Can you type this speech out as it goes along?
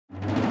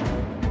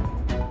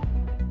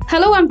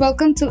Hello and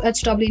welcome to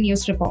HW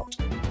News Report.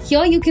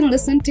 Here you can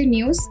listen to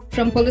news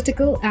from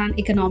political and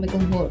economical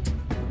world.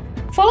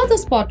 Follow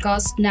this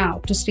podcast now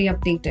to stay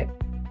updated.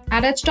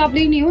 At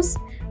HW News,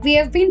 we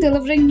have been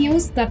delivering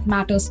news that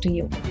matters to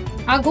you.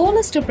 Our goal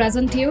is to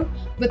present you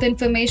with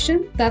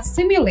information that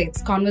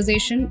simulates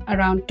conversation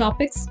around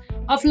topics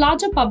of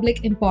larger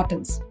public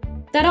importance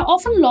that are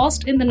often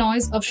lost in the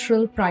noise of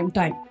shrill prime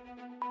time.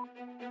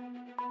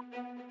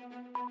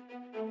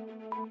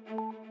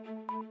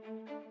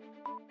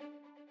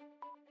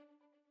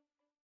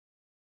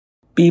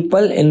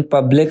 People in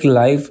public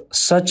life,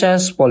 such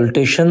as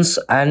politicians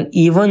and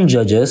even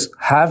judges,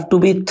 have to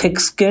be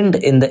thick-skinned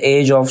in the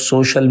age of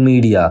social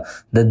media,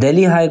 the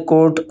Delhi High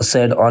Court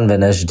said on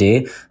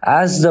Wednesday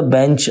as the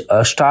bench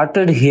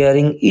started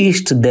hearing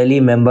East Delhi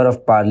Member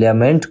of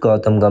Parliament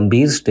Gautam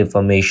Gambhir's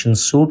defamation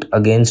suit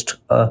against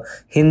a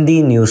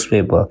Hindi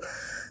newspaper.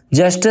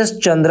 Justice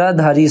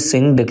Chandradhari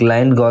Singh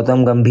declined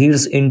Gautam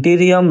Gambhir's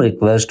interim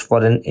request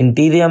for an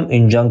interim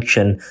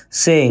injunction,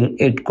 saying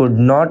it could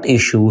not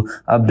issue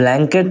a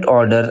blanket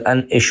order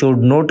and issued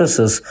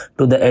notices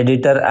to the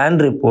editor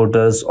and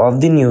reporters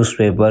of the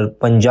newspaper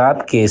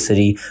Punjab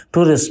Kesari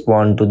to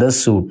respond to the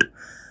suit.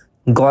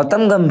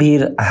 Gautam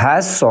Gambhir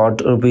has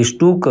sought Rs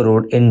 2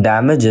 crore in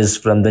damages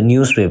from the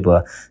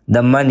newspaper.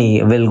 The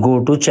money will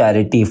go to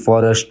charity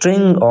for a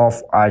string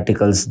of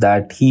articles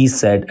that he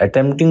said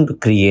attempting to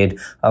create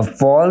a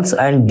false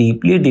and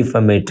deeply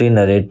defamatory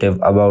narrative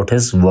about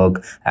his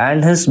work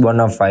and his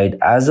bona fide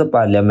as a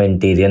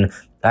parliamentarian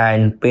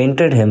and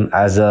painted him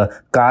as a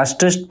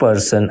casteist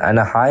person and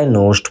a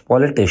high-nosed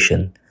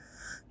politician.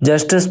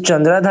 Justice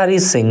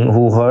Chandradhari Singh,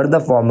 who heard the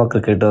former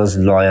cricketer's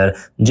lawyer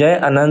Jai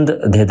Anand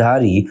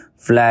Dhidhari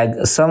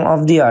flag some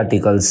of the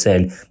articles,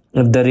 said,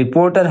 "If the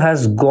reporter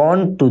has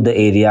gone to the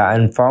area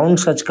and found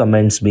such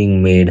comments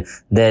being made,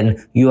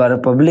 then you are a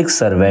public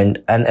servant,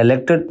 an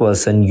elected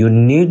person. You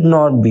need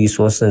not be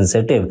so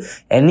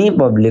sensitive. Any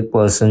public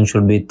person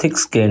should be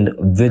thick-skinned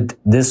with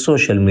this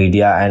social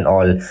media and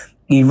all.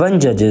 Even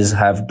judges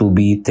have to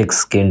be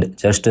thick-skinned,"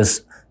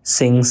 Justice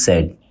Singh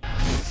said.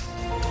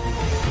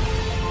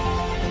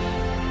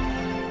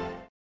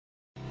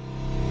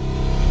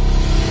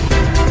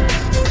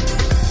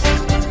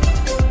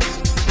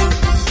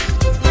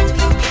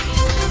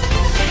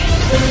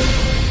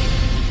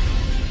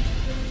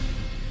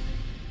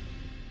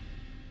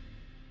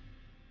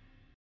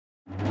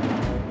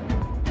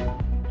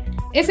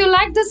 If you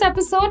like this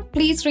episode,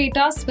 please rate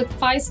us with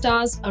 5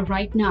 stars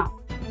right now.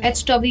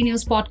 HW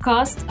News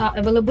podcasts are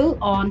available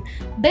on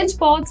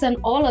BingePods and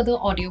all other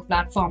audio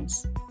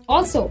platforms.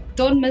 Also,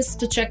 don't miss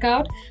to check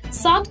out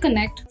Sat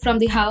Connect from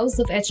the House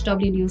of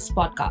HW News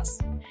podcasts.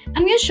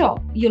 And we're sure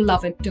you'll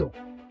love it too.